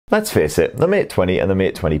Let's face it, the Mate 20 and the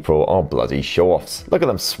Mate 20 Pro are bloody show-offs. Look at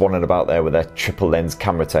them swanning about there with their triple lens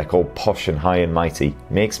camera tech, all posh and high and mighty.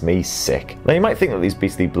 Makes me sick. Now you might think that these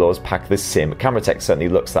beastly blowers pack the same camera tech, certainly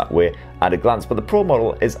looks that way at a glance, but the Pro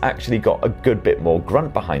model has actually got a good bit more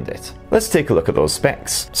grunt behind it. Let's take a look at those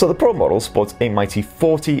specs. So the Pro model sports a mighty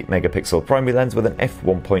 40 megapixel primary lens with an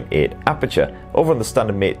f1.8 aperture. Over on the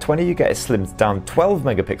standard Mate 20 you get a slimmed down 12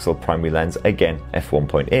 megapixel primary lens, again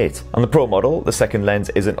f1.8. On the Pro model, the second lens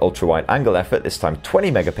is an ultra-wide angle effort, this time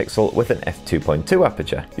 20 megapixel with an f2.2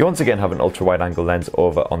 aperture. You once again have an ultra-wide angle lens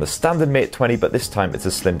over on the standard Mate 20, but this time it's a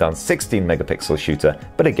slimmed down 16 megapixel shooter,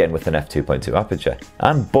 but again with an f2.2 aperture.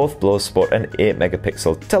 And both blowers sport an 8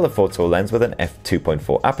 megapixel telephoto lens with an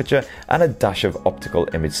f2.4 aperture and a dash of optical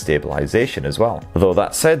image stabilisation as well. Though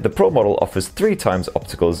that said, the Pro model offers 3 times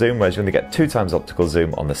optical zoom, whereas you only get 2 times optical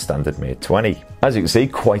zoom on the standard Mate 20. As you can see,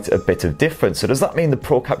 quite a bit of difference. So does that mean the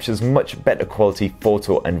Pro captures much better quality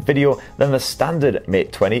photo and video than the standard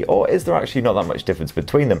Mate 20, or is there actually not that much difference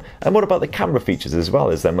between them? And what about the camera features as well?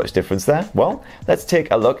 Is there much difference there? Well, let's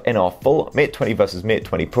take a look in our full Mate 20 versus Mate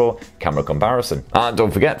 20 Pro camera comparison. And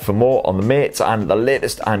don't forget, for more on the Mates and the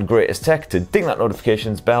latest and greatest tech, to ding that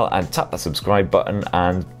notifications bell and tap that subscribe button,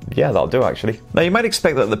 and yeah, that'll do actually. Now you might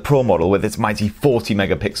expect that the Pro model with its mighty 40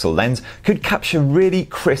 megapixel lens could capture really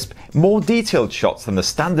crisp, more detailed shots than the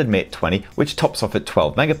standard Mate 20, which tops off at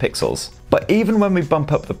 12 megapixels. But even when we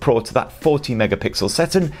bump up the Pro to that 40 megapixel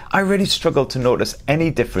setting, I really struggle to notice any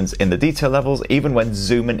difference in the detail levels even when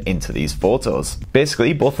zooming into these photos.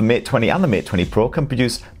 Basically, both the Mate 20 and the Mate 20 Pro can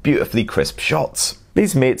produce beautifully crisp shots.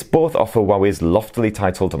 These Mates both offer Huawei's loftily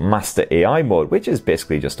titled Master AI mode, which is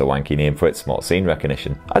basically just a wanky name for its smart scene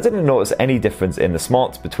recognition. I didn't notice any difference in the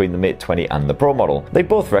smarts between the Mate 20 and the Pro model. They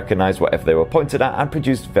both recognised whatever they were pointed at and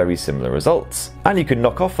produced very similar results. And you can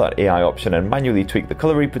knock off that AI option and manually tweak the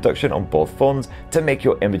colour reproduction on both phones to make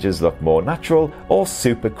your images look more natural or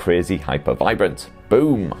super crazy hyper vibrant.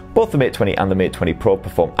 Boom! Both the Mate 20 and the Mate 20 Pro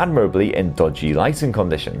perform admirably in dodgy lighting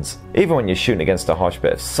conditions. Even when you're shooting against a harsh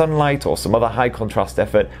bit of sunlight or some other high contrast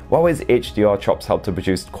effort, Huawei's HDR chops help to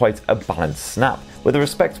produce quite a balanced snap, with a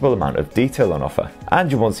respectable amount of detail on offer. And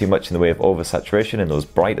you won't see much in the way of oversaturation in those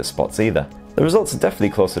brighter spots either. The results are definitely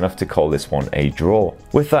close enough to call this one a draw.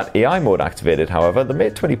 With that AI mode activated, however, the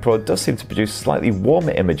Mate 20 Pro does seem to produce slightly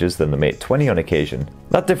warmer images than the Mate 20 on occasion.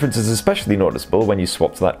 That difference is especially noticeable when you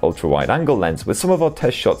swap to that ultra-wide angle lens, with some of our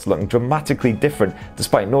test shots looking dramatically different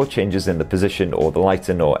despite no changes in the position or the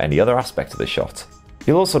lighting or any other aspect of the shot.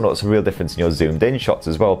 You'll also notice a real difference in your zoomed in shots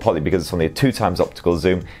as well, partly because it's only a 2 times optical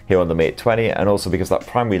zoom here on the Mate 20, and also because that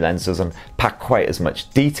primary lens doesn't pack quite as much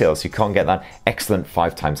detail, so you can't get that excellent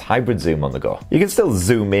 5 times hybrid zoom on the go. You can still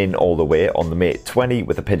zoom in all the way on the Mate 20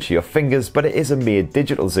 with a pinch of your fingers, but it is a mere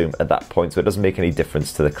digital zoom at that point, so it doesn't make any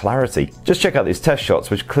difference to the clarity. Just check out these test shots,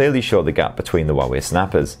 which clearly show the gap between the Huawei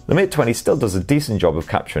snappers. The Mate 20 still does a decent job of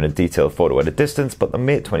capturing a detailed photo at a distance, but the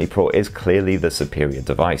Mate 20 Pro is clearly the superior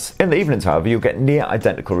device. In the evenings, however, you'll get near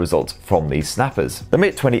identical results from these snappers. The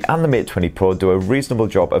Mate 20 and the Mate 20 Pro do a reasonable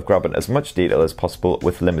job of grabbing as much detail as possible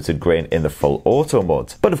with limited grain in the full auto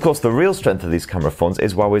mode. But of course, the real strength of these camera phones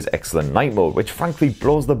is Huawei's excellent night mode, which frankly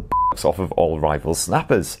blows the off of all rival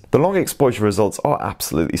snappers. The long exposure results are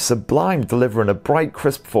absolutely sublime, delivering a bright,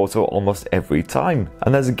 crisp photo almost every time.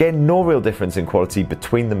 And there's again no real difference in quality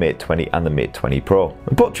between the Mate 20 and the Mate 20 Pro.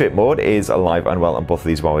 The portrait mode is alive and well on both of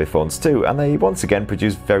these Huawei phones too, and they once again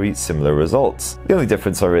produce very similar results. The only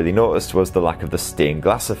difference I really noticed was the lack of the stained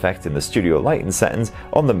glass effect in the studio lighting settings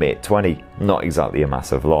on the Mate 20. Not exactly a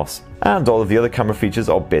massive loss. And all of the other camera features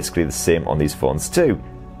are basically the same on these phones too.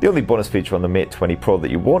 The only bonus feature on the Mate 20 Pro that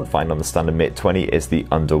you won't find on the standard Mate 20 is the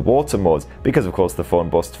underwater mode, because of course the phone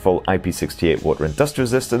boasts full IP68 water and dust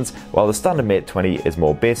resistance, while the standard Mate 20 is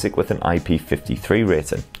more basic with an IP53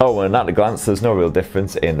 rating. Oh, and at a glance there's no real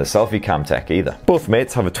difference in the selfie cam tech either. Both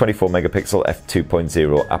Mates have a 24 megapixel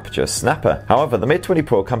f2.0 aperture snapper. However, the Mate 20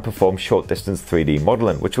 Pro can perform short distance 3D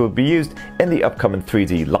modeling, which will be used in the upcoming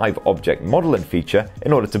 3D live object modeling feature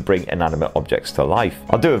in order to bring inanimate objects to life.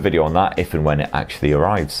 I'll do a video on that if and when it actually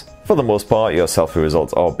arrives. For the most part, your selfie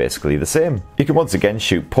results are basically the same. You can once again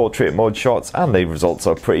shoot portrait mode shots, and the results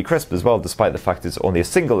are pretty crisp as well, despite the fact it's only a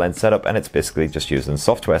single lens setup and it's basically just using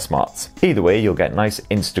software smarts. Either way, you'll get nice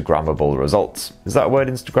Instagrammable results. Is that a word,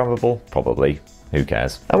 Instagrammable? Probably. who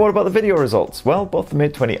cares? And what about the video results? Well, both the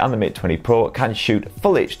Mate 20 and the Mate 20 Pro can shoot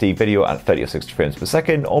full HD video at 30 or 60 frames per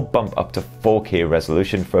second, or bump up to 4K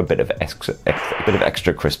resolution for a bit of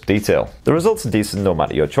extra crisp detail. The results are decent no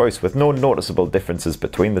matter your choice, with no noticeable differences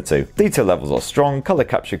between the two. Detail levels are strong, color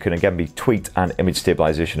capture can again be tweaked, and image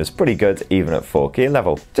stabilization is pretty good even at 4K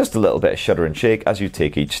level. Just a little bit of shudder and shake as you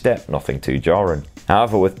take each step, nothing too jarring.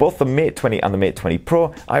 However, with both the Mate 20 and the Mate 20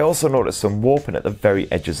 Pro, I also noticed some warping at the very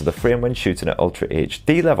edges of the frame when shooting at Ultra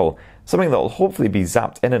HD level, something that will hopefully be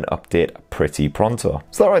zapped in an update pretty pronto.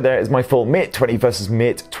 So that right there is my full Mate 20 versus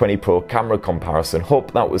Mate 20 Pro camera comparison.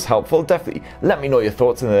 Hope that was helpful. Definitely let me know your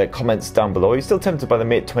thoughts in the comments down below. Are you still tempted by the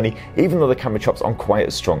Mate 20 even though the camera chops aren't quite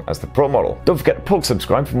as strong as the Pro model? Don't forget to poke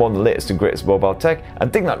subscribe for more on the latest and greatest mobile tech,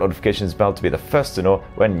 and ding that notifications bell to be the first to know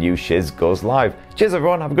when new shiz goes live. Cheers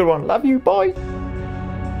everyone, have a good one, love you, bye!